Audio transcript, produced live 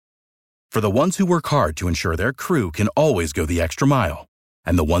For the ones who work hard to ensure their crew can always go the extra mile,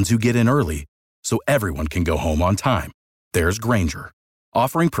 and the ones who get in early so everyone can go home on time, there's Grainger,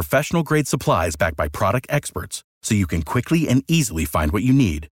 offering professional-grade supplies backed by product experts so you can quickly and easily find what you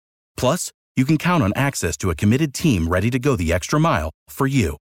need. Plus, you can count on access to a committed team ready to go the extra mile for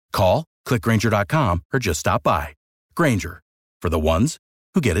you. Call, click Grainger.com, or just stop by. Grainger, for the ones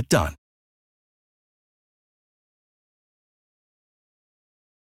who get it done.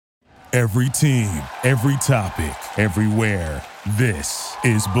 Every team, every topic, everywhere. This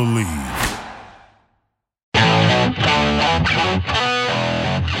is Believe.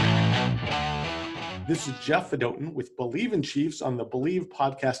 This is Jeff Fedotin with Believe in Chiefs on the Believe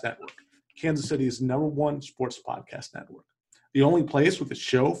Podcast Network, Kansas City's #1 sports podcast network. The only place with a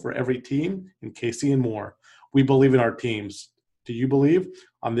show for every team in KC and more. We believe in our teams. Do you believe?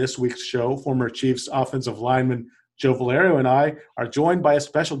 On this week's show, former Chiefs offensive lineman Joe Valerio and I are joined by a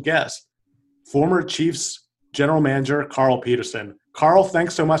special guest, former Chiefs general manager Carl Peterson. Carl,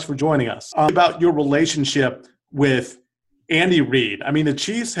 thanks so much for joining us. About your relationship with Andy Reid. I mean, the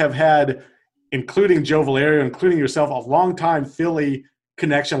Chiefs have had, including Joe Valerio, including yourself, a long-time Philly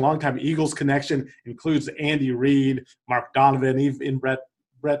connection, long-time Eagles connection, includes Andy Reid, Mark Donovan, even Brett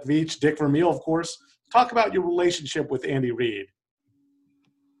Veach, Dick Vermeil, of course. Talk about your relationship with Andy Reid.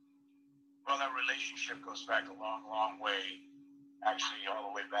 Well, that relationship goes back a long, long way, actually all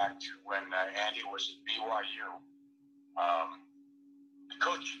the way back to when Andy was at BYU. The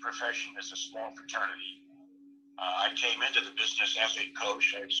coaching profession is a small fraternity. I came into the business as a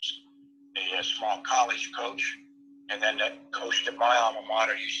coach. I was a small college coach, and then coached at my alma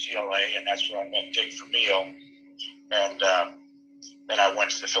mater, UCLA, and that's where I met Dick Vermeil. And then I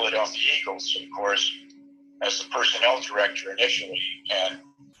went to the Philadelphia Eagles, of course, as the personnel director initially. And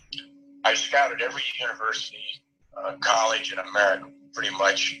I scouted every university, college in America, pretty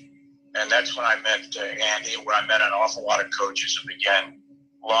much. And that's when I met Andy, where I met an awful lot of coaches and began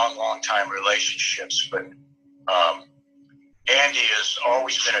long time relationships. But Andy has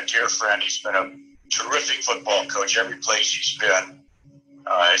always been a dear friend. He's been a terrific football coach every place he's been.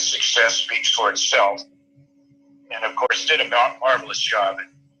 His success speaks for itself. And, of course, did a marvelous job in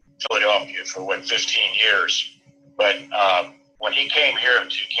Philadelphia for, 15 years. But when he came here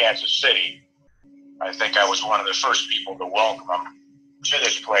to Kansas City, I think I was one of the first people to welcome him to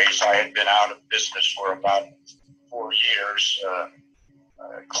this place. I had been out of business for about 4 years.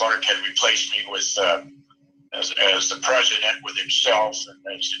 Clark had replaced me with as the president with himself,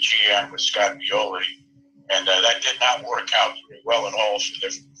 and as the GM with Scott Pioli. And that did not work out very well at all for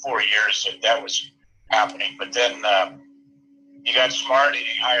the 4 years that was happening. But then he got smart and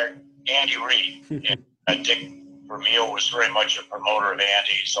he hired Andy Reid. And Dick Vermeil was very much a promoter of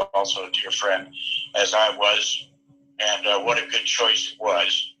Andy. He's also a dear friend, as I was. And what a good choice it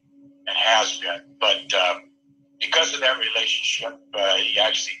was and has been. But because of that relationship, he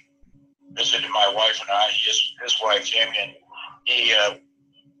actually visited my wife and I, his wife, Tammy, and he,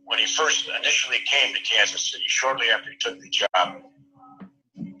 when he first initially came to Kansas City, shortly after he took the job,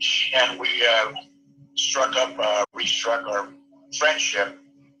 and we restruck our friendship.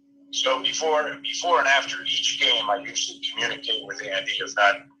 So before and after each game, I usually communicate with Andy, if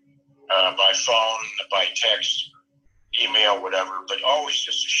not by phone, by text, email, whatever, but always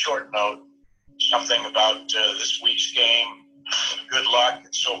just a short note, something about this week's game, good luck,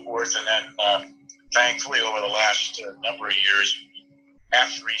 and so forth. And then, thankfully, over the last number of years,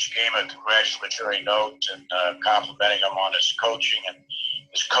 after each game, a congratulatory note and complimenting him on his coaching and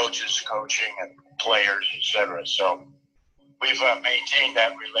his coaches' coaching and players, etc. So we've maintained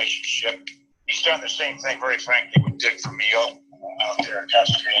that relationship. He's done the same thing, very frankly, with Dick Vermeil out there in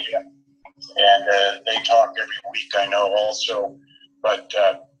Cascadia. And they talk every week, I know, also. But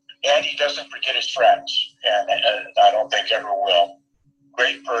Andy doesn't forget his friends, and I don't think ever will.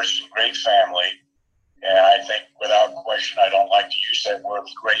 Great person, great family. And I think, without question, I don't like to use that word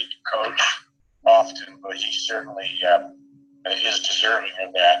great coach often, but he certainly is deserving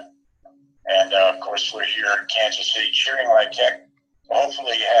of that. And, of course, we're here in Kansas City cheering like heck.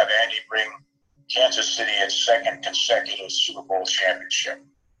 Hopefully have Andy bring Kansas City its second consecutive Super Bowl championship.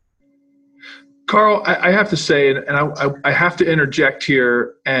 Carl, I have to say, and I have to interject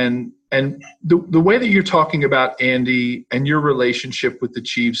here, and the way that you're talking about Andy and your relationship with the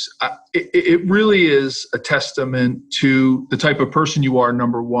Chiefs, it really is a testament to the type of person you are,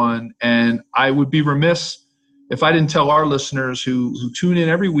 number one. And I would be remiss if I didn't tell our listeners who tune in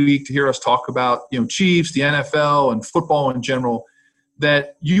every week to hear us talk about, Chiefs, the NFL, and football in general,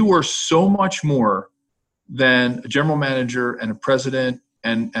 that you are so much more than a general manager and a president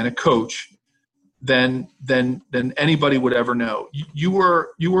and a coach. than anybody would ever know. You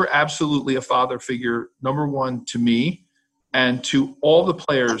were absolutely a father figure, number one, to me and to all the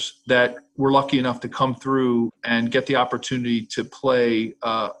players that were lucky enough to come through and get the opportunity to play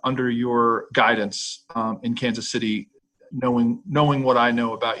under your guidance in Kansas City, knowing what I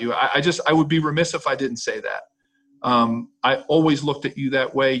know about you. I would be remiss if I didn't say that. I always looked at you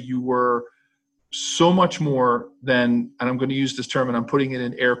that way. You were so much more than, and I'm going to use this term and I'm putting it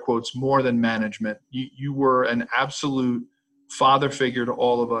in air quotes, more than management. You were an absolute father figure to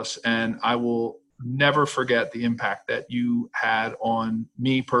all of us. And I will never forget the impact that you had on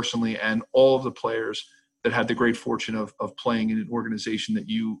me personally and all of the players that had the great fortune of playing in an organization that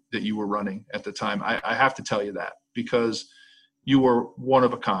you were running at the time. I have to tell you that because you were one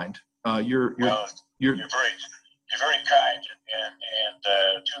of a kind. You're very kind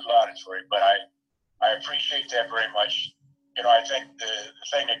and too laudatory, but I appreciate that very much. I think the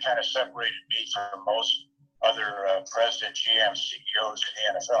thing that kind of separated me from most other president, GM, CEOs in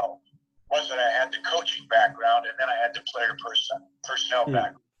the NFL was that I had the coaching background and then I had the player personnel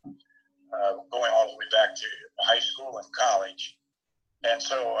background, going all the way back to high school and college. And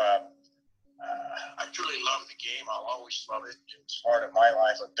so I truly love the game. I'll always love it. It's part of my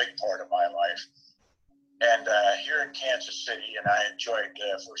life, a big part of my life. And here in Kansas City, and I enjoyed,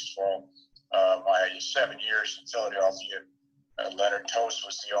 first of all, my 7 years in Philadelphia. Leonard Tost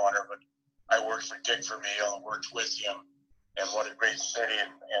was the owner, but I worked for Dick Vermeil and worked with him. And what a great city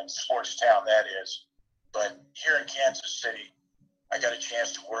and sports town that is. But here in Kansas City, I got a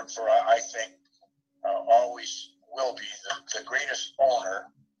chance to work for, I think, always will be the greatest owner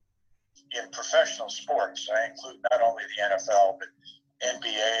in professional sports. I include not only the NFL, but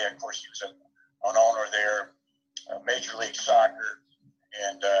NBA. Of course, he was an owner there, Major League Soccer.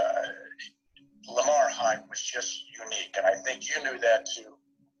 And Lamar Hunt was just unique. And I think you knew that too.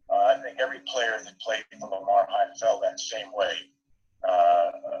 I think every player that played for Lamar Hunt felt that same way.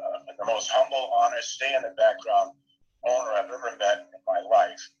 The most humble, honest, stay in the background owner I've ever met in my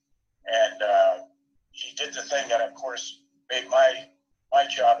life. And he did the thing that, of course, made my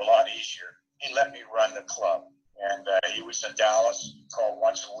job a lot easier. He let me run the club. And he was in Dallas. He called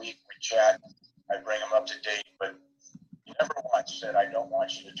once a week. We chat. I bring him up to date. But he never once said, I don't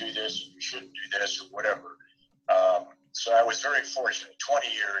want you to do this, or you shouldn't do this, or whatever. So I was very fortunate, 20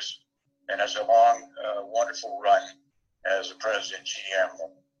 years, and as a long, wonderful run as a president GM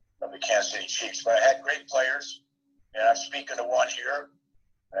of the Kansas City Chiefs. But I had great players, and I'm speaking to one here,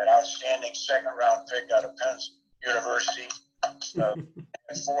 an outstanding second-round pick out of Penn University,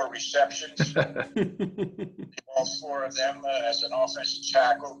 and 4 receptions, all 4 of them as an offensive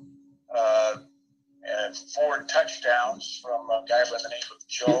tackle, and 4 touchdowns from a guy by the name of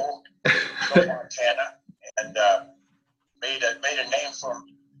Joe Montana, and made a name for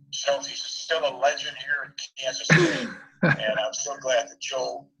himself. He's still a legend here in Kansas City, and I'm so glad that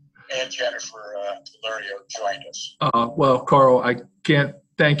Joe and Jennifer Valerio joined us. Well, Carl, I can't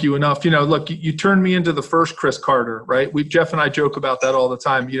thank you enough. Look, you turned me into the first Chris Carter, right? Jeff and I joke about that all the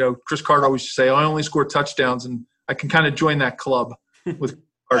time. Chris Carter always used to say, I only score touchdowns, and I can kind of join that club with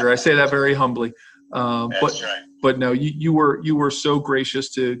Carter. I say that very humbly. That's right. But no, you were so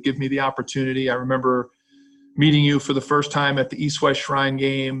gracious to give me the opportunity. I remember meeting you for the first time at the East-West Shrine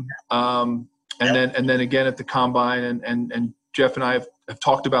game, and then again at the Combine. And Jeff and I have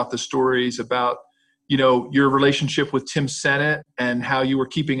talked about the stories about, your relationship with Tim Sennett and how you were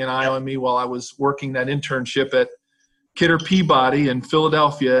keeping an eye on me while I was working that internship at Kidder Peabody in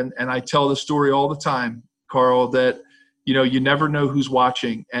Philadelphia. And I tell the story all the time, Carl, that, you never know who's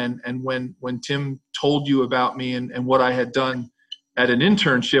watching. And when Tim told you about me and what I had done at an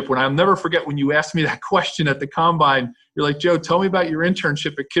internship, when I'll never forget when you asked me that question at the Combine, you're like, Joe, tell me about your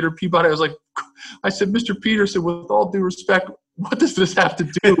internship at Kidder Peabody. I said, Mr. Peterson, with all due respect, what does this have to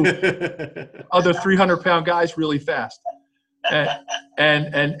do with other 300-pound guys really fast?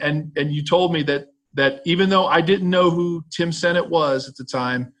 And you told me that even though I didn't know who Tim Sennett was at the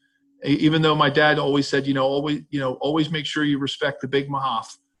time, even though my dad always said, always make sure you respect the big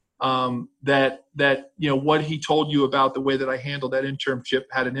Mahoff, that what he told you about the way that I handled that internship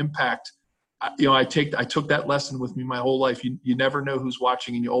had an impact. I took that lesson with me my whole life. You never know who's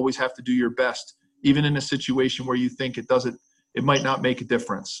watching, and you always have to do your best, even in a situation where you think it might not make a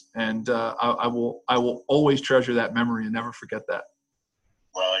difference. And I will always treasure that memory and never forget that.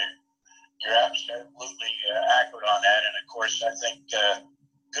 Well, you're absolutely accurate on that. And of course, I think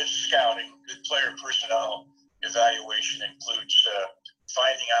good scouting, good player personnel evaluation includes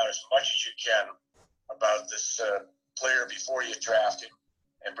finding out as much as you can about this player before you draft him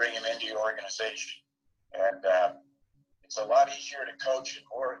and bring him into your organization. And it's a lot easier to coach and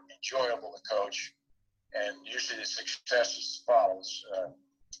more enjoyable to coach. And usually the success follows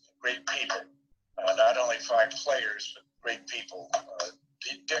great people, not only fine players, but great people.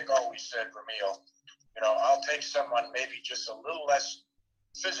 Dick always said, Ramil, I'll take someone maybe just a little less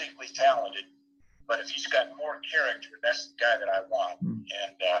physically talented, but if he's got more character, that's the guy that I want. And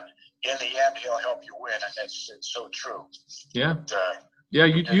in the end, he'll help you win, and it's so true. Yeah.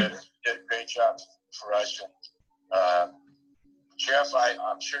 You did a great job for us. And, Jeff,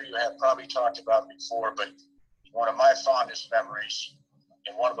 I'm sure you have probably talked about before, but one of my fondest memories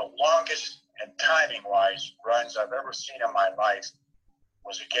and one of the longest and timing-wise runs I've ever seen in my life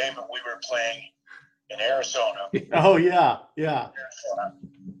was a game that we were playing in Arizona. Oh, yeah. Arizona.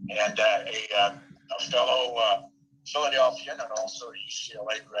 And a fellow Philadelphian and also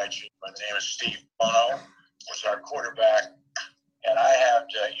UCLA graduate by the name of Steve Bono was our quarterback. And I had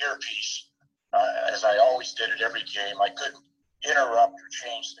earpiece, as I always did at every game. I couldn't interrupt or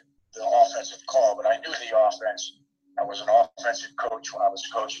change the offensive call, but I knew the offense. I was an offensive coach when I was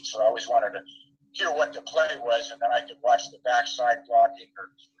coaching, so I always wanted to hear what the play was, and then I could watch the backside blocking or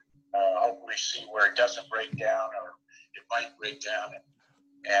hopefully see where it doesn't break down or it might break down.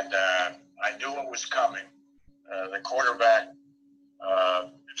 And I knew it was coming. The quarterback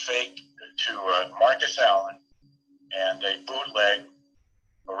faked to Marcus Allen and a bootleg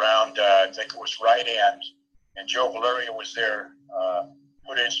around, I think it was right end, and Joe Valerio was there,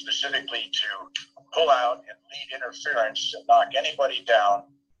 put in specifically to pull out and lead interference and knock anybody down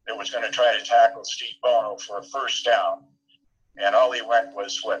that was going to try to tackle Steve Bono for a first down. And all he went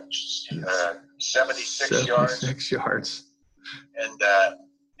was, 76 yards? 76 yards.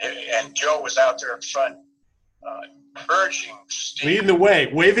 And Joe was out there in front, urging Steve. Leading the way,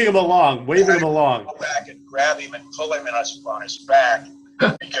 waving him along. Go back and grab him and pull him on his back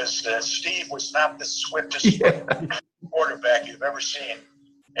because Steve was not the swiftest quarterback you've ever seen.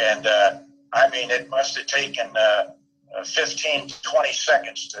 And, it must have taken 15, 20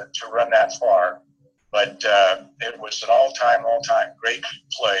 seconds to run that far. But it was an all-time great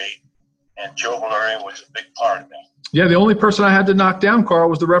play, and Joe Valerio was a big part of that. Yeah, the only person I had to knock down, Carl,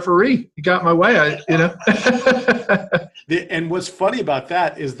 was the referee. He got my way, And what's funny about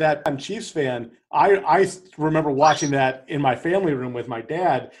that is that I'm a Chiefs fan. I remember watching that in my family room with my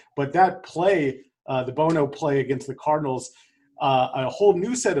dad, but that play, the Bono play against the Cardinals, a whole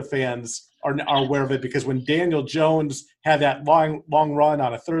new set of fans are aware of it because when Daniel Jones had that long run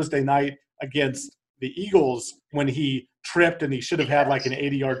on a Thursday night against the Eagles when he tripped and he should have had like an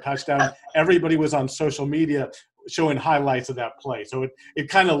 80-yard touchdown, everybody was on social media showing highlights of that play. So it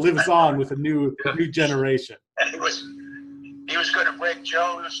kind of lives on with a new generation. And he was going to break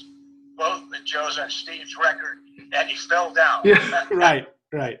both Joe's and Steve's record, and he fell down. Yeah,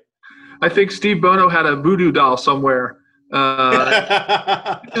 right. I think Steve Bono had a voodoo doll somewhere. He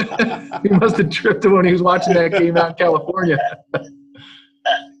must have tripped when he was watching that game out in California.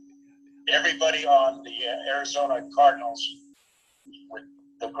 Everybody on the Arizona Cardinals, with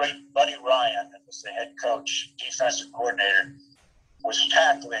the great Buddy Ryan, that was the head coach, defensive coordinator, was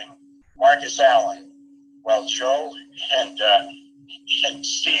tackling Marcus Allen while Joe and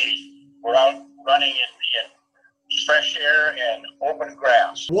Steve were out running in fresh air and open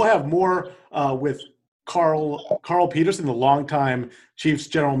grass. We'll have more with Carl Peterson, the longtime Chiefs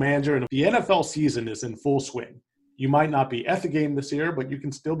general manager, and the NFL season is in full swing. You might not be at the game this year, but you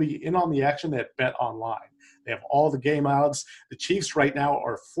can still be in on the action at Bet Online. They have all the game odds. The Chiefs right now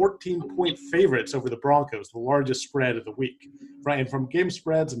are 14-point favorites over the Broncos, the largest spread of the week. And from game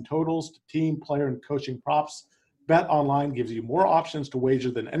spreads and totals to team, player, and coaching props, Bet Online gives you more options to wager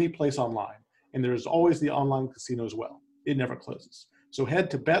than any place online. And there is always the online casino as well. It never closes. So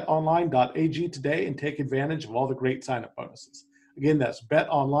head to betonline.ag today and take advantage of all the great sign-up bonuses. Again, that's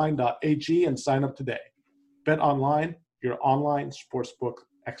betonline.ag and sign up today. Bet Online, your online sportsbook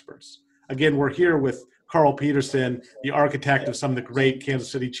experts. Again, we're here with Carl Peterson, the architect of some of the great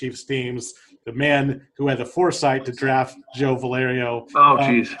Kansas City Chiefs teams, the man who had the foresight to draft Joe Valerio. Oh,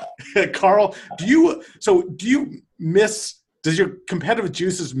 geez. Carl, does your competitive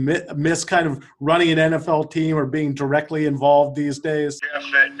juices miss kind of running an NFL team or being directly involved these days? Jeff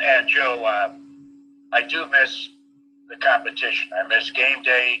and Joe, I do miss the competition. I miss game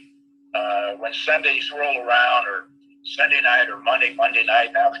day. When Sundays roll around, or Sunday night or Monday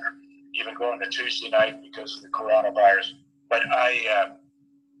night, now they're even going to Tuesday night because of the coronavirus. But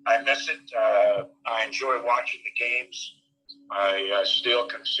I miss it. I enjoy watching the games. I still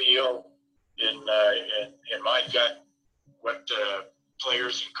can feel in my gut what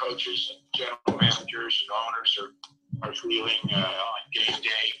players and coaches and general managers and owners are feeling on game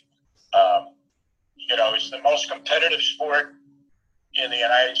day. it's the most competitive sport in the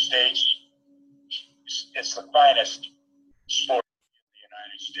United States. It's the finest sport in the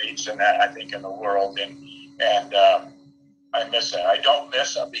United States, and I think in the world. And I miss it. I don't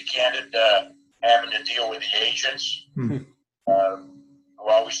miss, I'll be candid, having to deal with the agents who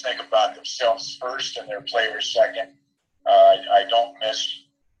always think about themselves first and their players second. I don't miss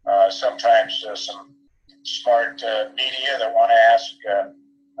sometimes some smart media that want to ask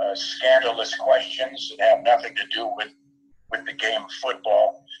scandalous questions that have nothing to do with the game of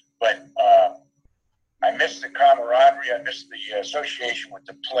football. But I miss the camaraderie. I miss the association with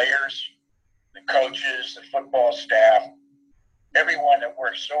the players, the coaches, the football staff, everyone that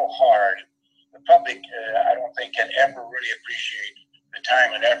works so hard. The public, I don't think, can ever really appreciate the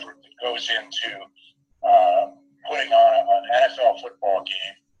time and effort that goes into putting on an NFL football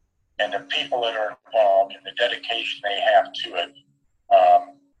game, and the people that are involved and the dedication they have to it.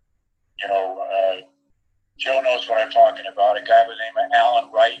 Joe knows what I'm talking about. A guy by the name of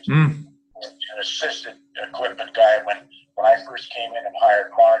Alan Wright, an assistant equipment guy when I first came in and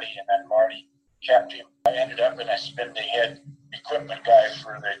hired Marty, and then Marty kept him. I ended up and I've been the head equipment guy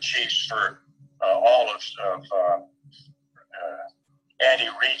for the Chiefs for all of Andy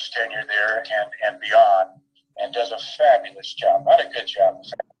Reid's tenure there and beyond, and does a fabulous job. Not a good job, a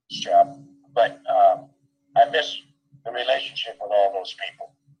fabulous job. But I miss the relationship with all those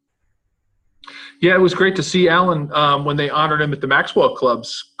people. Yeah, it was great to see Alan when they honored him at the Maxwell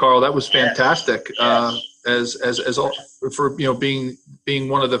Clubs, Carl. That was fantastic. Yes. As all, for being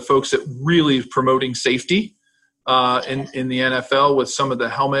one of the folks that really is promoting safety in the NFL with some of the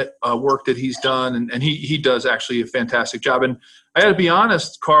helmet work that he's done, and he does actually a fantastic job. And I got to be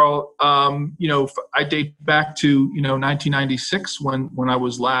honest, Carl. I date back to 1996 when I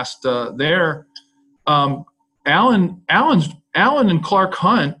was last there. Alan and Clark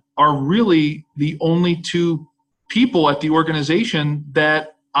Hunt are really the only two people at the organization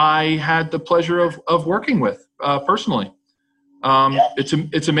that I had the pleasure of working with personally.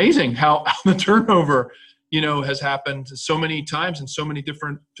 It's amazing how the turnover, has happened so many times in so many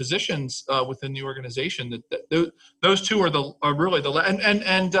different positions within the organization. That those two are really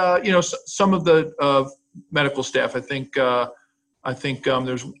the some of the medical staff. I think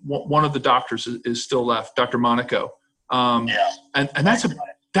there's one of the doctors is still left, Dr. Monaco. And that's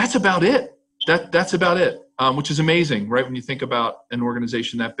about it. That's about it, which is amazing, right? When you think about an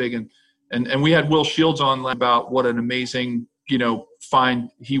organization that big, and we had Will Shields on about what an amazing, find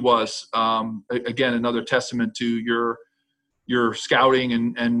he was. Again, another testament to your scouting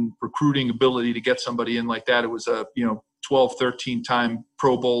and recruiting ability to get somebody in like that. It was a 12, 13 time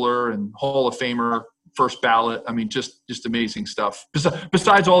Pro Bowler and Hall of Famer, first ballot. I mean, just amazing stuff.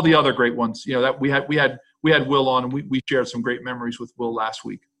 Besides all the other great ones, that we had Will on, and we shared some great memories with Will last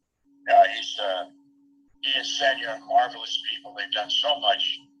week. Yeah, he and Senya are marvelous people. They've done so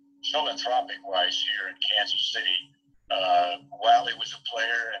much philanthropic-wise here in Kansas City. While he was a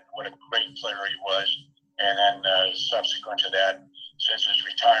player, and what a great player he was, and then subsequent to that, since his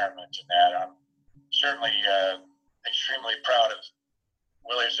retirement and that, I'm certainly extremely proud of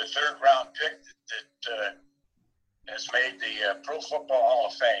Will. He's a third-round pick that has made the Pro Football Hall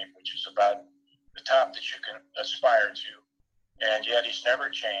of Fame, which is about the top that you can aspire to, and yet he's never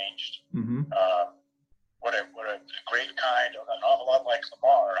changed. Mm-hmm. What a great kind, an awful lot like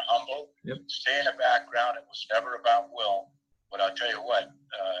Lamar, humble, stay in the background. It was never about Will, but I'll tell you what,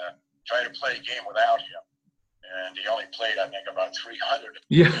 try to play a game without him, and he only played, I think, about 300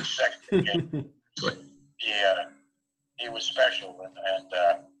 in the second game. He was special, and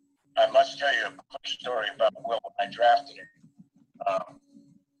I must tell you a quick story about Will when I drafted him.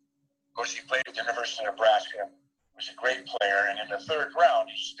 Of course, he played at the University of Nebraska. He was a great player, and in the third round,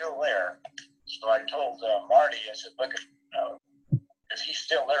 he's still there. So I told Marty, I said, look, if he's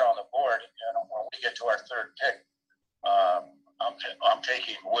still there on the board, when we get to our third pick, I'm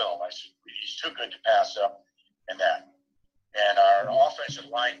taking Will. I said, he's too good to pass up in that. And our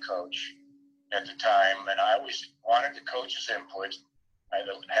offensive line coach at the time, and I always wanted the coach's input. I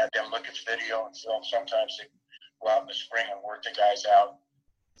had them look at video and film. Sometimes they go out in the spring and work the guys out.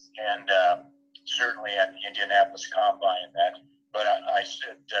 And certainly at the Indianapolis Combine and that. But I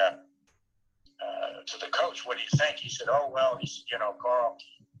said to the coach, what do you think? He said, he said, Carl,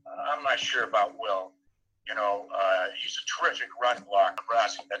 I'm not sure about Will. He's a terrific run blocker,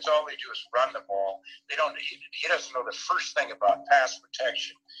 Nebraska. That's all they do is run the ball. He doesn't know the first thing about pass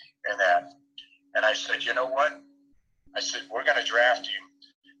protection and that. And I said, you know what? I said, we're going to draft him.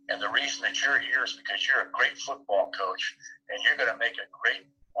 And the reason that you're here is because you're a great football coach, and you're going to make a great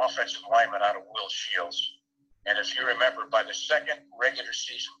offensive lineman out of Will Shields. And if you remember, by the second regular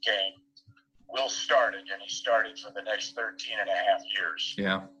season game, Will started, and he started for the next 13 and a half years.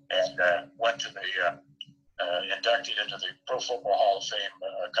 Yeah. And went to the inducted into the Pro Football Hall of Fame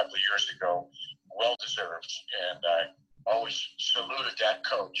a couple of years ago. Well deserved, and I always saluted that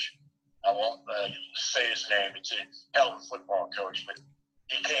coach. I won't say his name. It's a hell of a football coach, but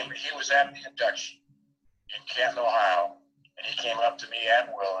he was at the induction in Canton, Ohio, and he came up to me and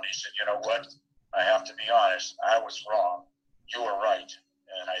Will, and he said, "You know what? I have to be honest. I was wrong. You were right."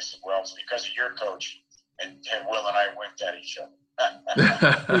 And I said, "Well, it's because of your coach." And Will and I winked at each other.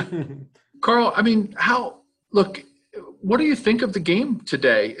 Carl, I mean, what do you think of the game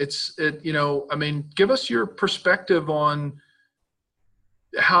today? Give us your perspective on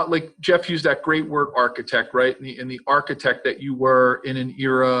how, like Jeff used that great word, architect, right? And the architect that you were in an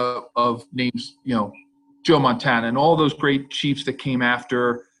era of names, Joe Montana and all those great Chiefs that came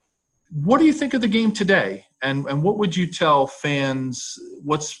after. What do you think of the game today? And what would you tell fans?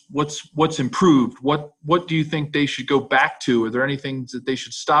 What's improved? What do you think they should go back to? Are there any things that they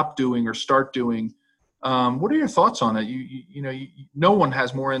should stop doing or start doing? What are your thoughts on it? No one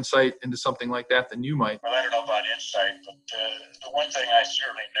has more insight into something like that than you might. Well, I don't know about insight, but the one thing I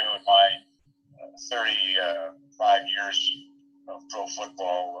certainly knew in my 35 years of pro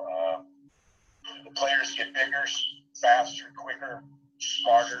football, the players get bigger, faster, quicker,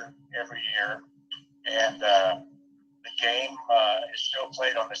 smarter every year, and the game is still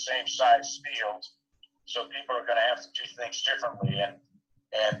played on the same size field, so people are going to have to do things differently.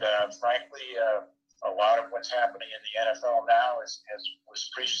 And frankly, a lot of what's happening in the NFL now was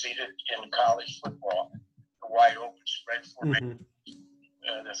preceded in college football. The wide open spread formation,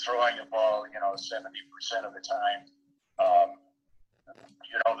 the throwing the ball, 70% of the time.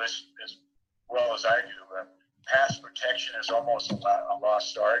 This as well as I do, pass protection is almost a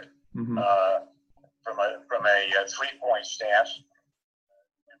lost art. From a 3-point stance.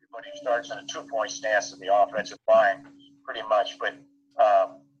 Everybody starts in a 2-point stance in the offensive line, pretty much. But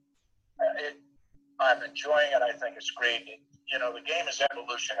I'm enjoying it. I think it's great. The game is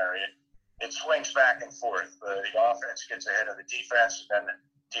evolutionary. It swings back and forth. The offense gets ahead of the defense, and then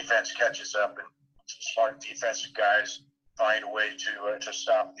the defense catches up, and smart defensive guys find a way to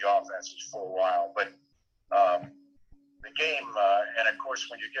stop the offenses for a while. But the game, and of course,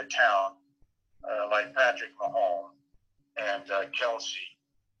 when you get talent like Patrick Mahomes and Kelsey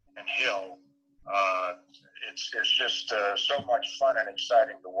and Hill, it's just so much fun and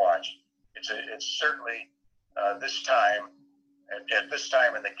exciting to watch. It's certainly this time, at this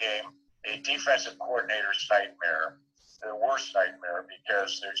time in the game, a defensive coordinator's nightmare, the worst nightmare,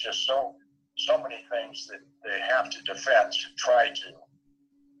 because there's just so many things that they have to defend, to try to,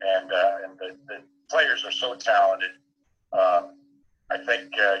 and the players are so talented. I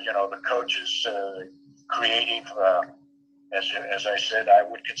think the coaches, creative, as I said, I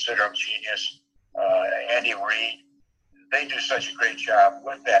would consider them genius. Andy Reid, they do such a great job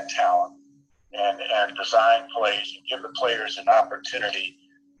with that talent and design plays and give the players an opportunity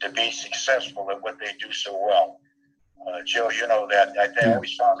to be successful at what they do so well. Joe, you know that. I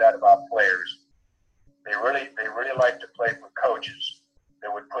always found that about players. They really like to play for coaches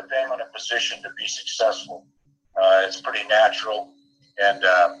that would put them in a position to be successful. It's pretty natural, and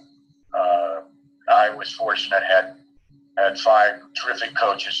I was fortunate, had 5 terrific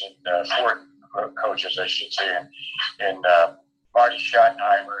coaches, and 4 coaches, I should say, and Marty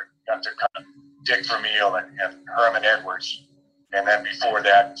Schottenheimer, Dick Vermeil, and Herman Edwards. And then before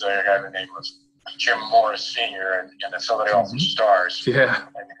that, a guy by the name of Jim Morris Sr. in the Philadelphia Stars in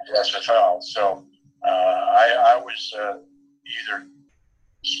the SFL. So I was either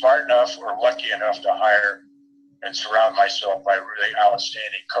smart enough or lucky enough to hire and surround myself by really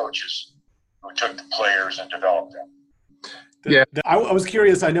outstanding coaches who took the players and developed them. Yeah, I was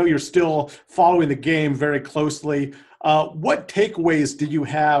curious. I know you're still following the game very closely. What takeaways did you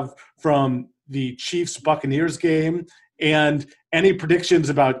have from the Chiefs-Buccaneers game, and any predictions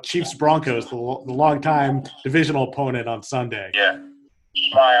about Chiefs-Broncos, the longtime divisional opponent on Sunday? Yeah,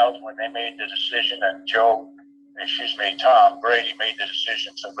 smiled when they made the decision, and Tom Brady made the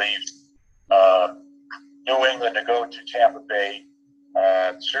decision to leave New England to go to Tampa Bay.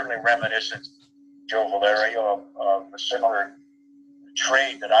 Certainly reminiscent, Joe Valerio, of a similar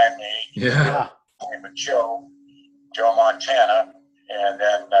trade that I made. Yeah. With Joe Montana, and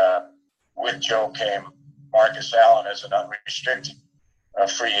then with Joe came Marcus Allen as an unrestricted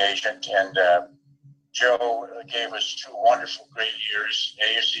free agent, and Joe gave us 2 wonderful, great years,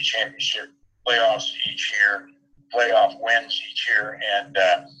 AFC Championship, playoffs each year, playoff wins each year,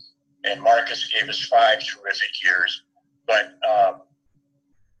 and Marcus gave us 5 terrific years. But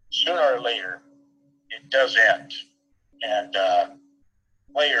sooner or later, it does end, and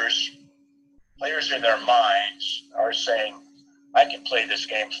players players in their minds are saying, I can play this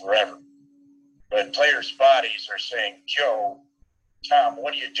game forever. But players' bodies are saying, Joe, Tom,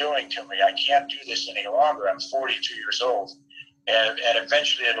 what are you doing to me? I can't do this any longer. I'm 42 years old. And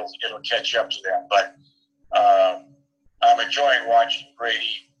eventually it'll catch up to them. But I'm enjoying watching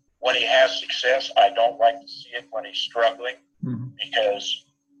Brady. When he has success, I don't like to see it when he's struggling, because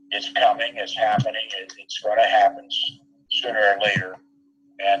it's coming, it's happening, it's going to happen sooner or later.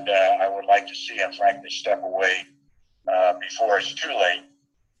 And I would like to see him, frankly, step away before it's too late.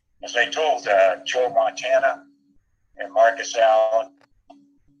 As I told Joe Montana and Marcus Allen,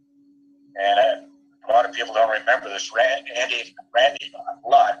 and a lot of people don't remember this, Randy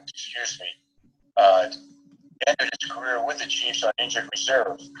Lott, ended his career with the Chiefs on injured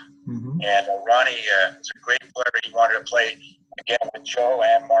reserve. And Ronnie is a great player. He wanted to play again with Joe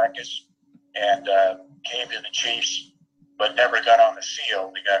and Marcus, and came to the Chiefs, but never got on the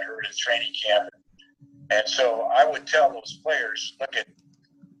field. He got hurt in training camp. And so I would tell those players,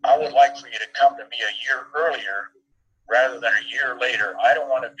 I would like for you to come to me a year earlier rather than a year later. I don't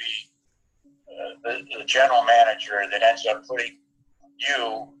want to be the general manager that ends up putting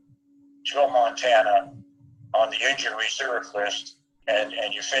you, Joe Montana, on the injured reserve list, and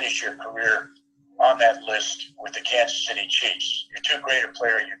you finish your career on that list with the Kansas City Chiefs. You're too great a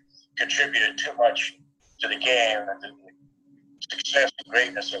player. You contributed too much to the game and the success and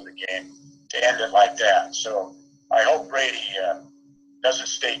greatness of the game to end it like that. So I hope Brady doesn't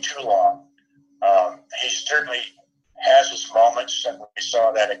stay too long. He certainly has his moments, and we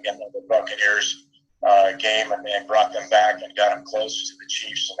saw that again in the Buccaneers game, and brought them back and got them close to the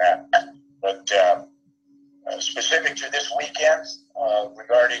Chiefs and that. But specific to this weekend,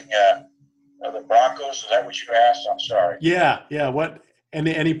 regarding the Broncos, is that what you asked? I'm sorry. Yeah. What?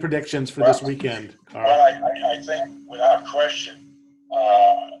 Any predictions for this weekend? Well, I think without question,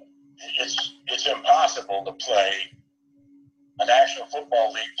 it's impossible to play a National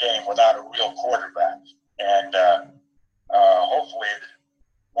Football League game without a real quarterback, and hopefully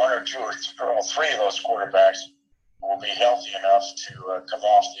one or two or all three of those quarterbacks will be healthy enough to come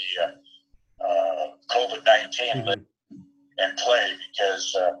off the COVID-19 list and play,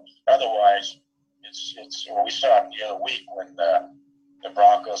 because otherwise it's we saw it the other week when the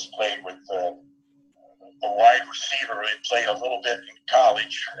Broncos played with the wide receiver who played a little bit in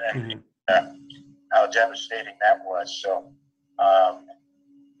college, and how devastating that was. So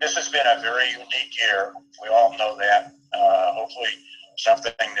this has been a very unique year. We all know that. Hopefully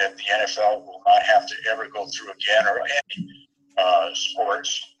something that the NFL will not have to ever go through again, or any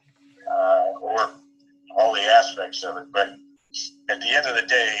sports, or all the aspects of it. But at the end of the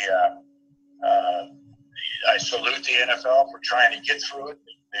day, I salute the NFL for trying to get through it.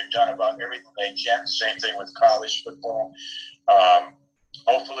 They've done about everything they can. Same thing with college football.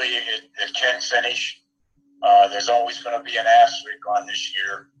 Hopefully it can finish. There's always going to be an asterisk on this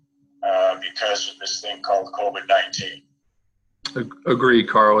year because of this thing called COVID-19. Agree,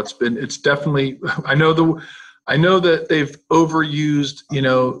 Carl. It's definitely. I know that they've overused,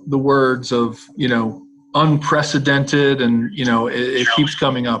 the words of, unprecedented, and it keeps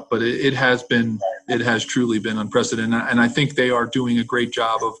coming up, but it has truly been unprecedented, and I think they are doing a great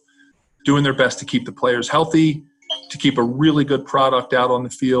job of doing their best to keep the players healthy, to keep a really good product out on the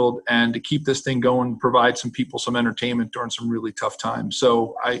field, and to keep this thing going, provide some people some entertainment during some really tough times.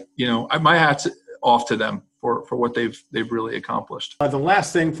 So my hat's off to them for what they've really accomplished. The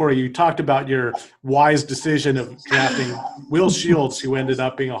last thing for you talked about your wise decision of drafting Will Shields, who ended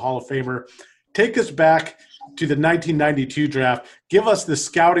up being a Hall of Famer. Take us back to the 1992 draft. Give us the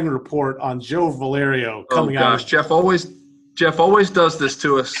scouting report on Joe Valerio coming out. Jeff always does this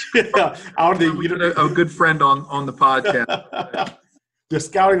to us. Yeah, a good friend on the podcast. The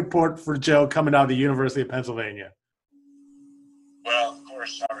scouting report for Joe coming out of the University of Pennsylvania. Well, of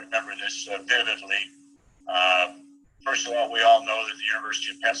course, I remember this vividly. First of all, we all know that the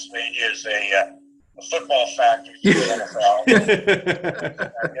University of Pennsylvania is a football factory for the NFL.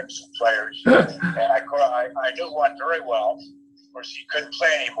 I get some players, and I knew one very well. Of course, he couldn't play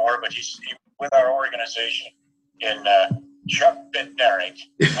anymore, but he's with our organization in Chuck Bednarik,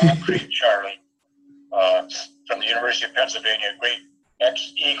 Concrete Charlie, from the University of Pennsylvania, a great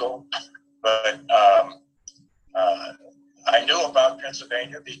ex-Eagle. But I knew about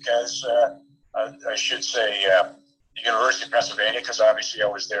Pennsylvania because, I should say, the University of Pennsylvania, because obviously I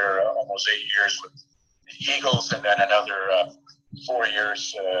was there almost 8 years with the Eagles, and then another 4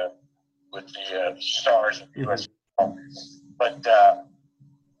 years with the Stars of the U.S. But the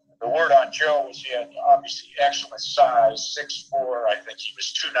word on Joe was he had obviously excellent size, 6'4". I think he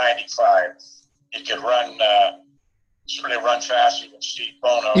was 295. He could run certainly run faster than Steve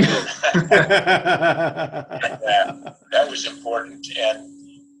Bono. And, that was important.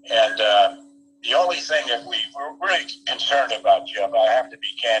 And the only thing that we were really concerned about, Jeff, I have to be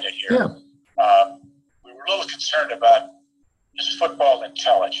candid here. Yeah. We were a little concerned about his football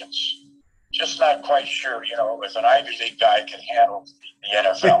intelligence. Just not quite sure, if an Ivy League guy can handle the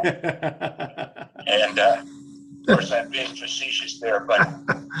NFL. And of course, I'm being facetious there. But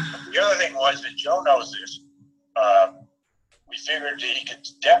the other thing was that Joe knows this. We figured that he could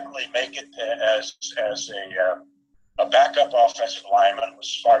definitely make it as a backup offensive lineman, was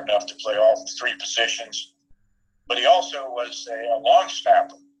smart enough to play all three positions. But he also was a long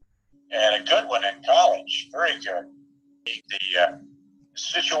snapper and a good one in college, very good. The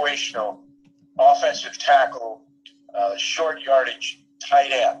situational offensive tackle, short yardage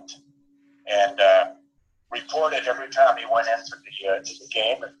tight end, and reported every time he went into the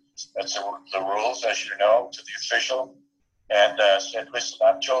game. That's the rules, as you know, to the official. And said, "Listen,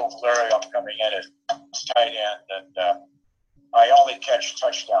 I'm Joe Valerio. I'm coming in as tight end, and I only catch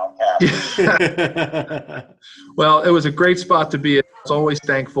touchdown passes." Well, it was a great spot to be in. I was always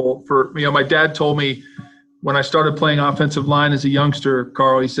thankful for, my dad told me when I started playing offensive line as a youngster,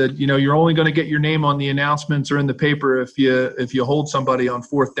 Carl, he said, you're only going to get your name on the announcements or in the paper if you hold somebody on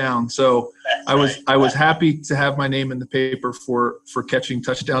fourth down. So I was happy to have my name in the paper for catching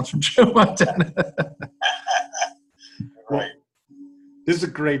touchdowns from Joe Montana. Well, this is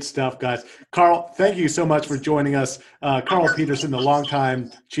great stuff, guys. Carl, thank you so much for joining us. Carl Peterson, the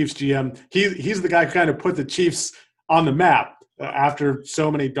longtime Chiefs GM, he's the guy who kind of put the Chiefs on the map after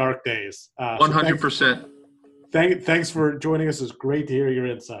so many dark days. 100%. Thanks for joining us. It's great to hear your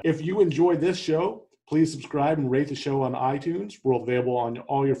insight. If you enjoyed this show, please subscribe and rate the show on iTunes. We're available on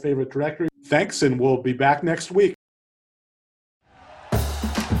all your favorite directories. Thanks, and we'll be back next week.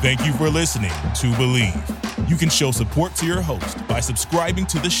 Thank you for listening to Believe. You can show support to your host by subscribing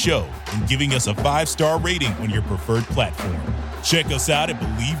to the show and giving us a 5-star rating on your preferred platform. Check us out at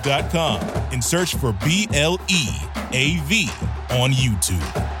Believe.com and search for BLEAV on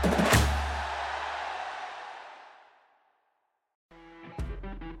YouTube.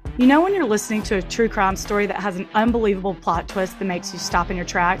 You know when you're listening to a true crime story that has an unbelievable plot twist that makes you stop in your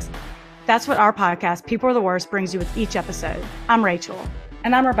tracks? That's what our podcast, People Are the Worst, brings you with each episode. I'm Rachel.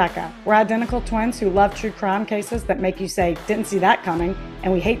 And I'm Rebecca. We're identical twins who love true crime cases that make you say, didn't see that coming,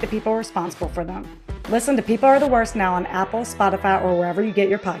 and we hate the people responsible for them. Listen to People Are the Worst now on Apple, Spotify, or wherever you get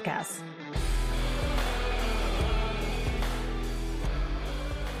your podcasts.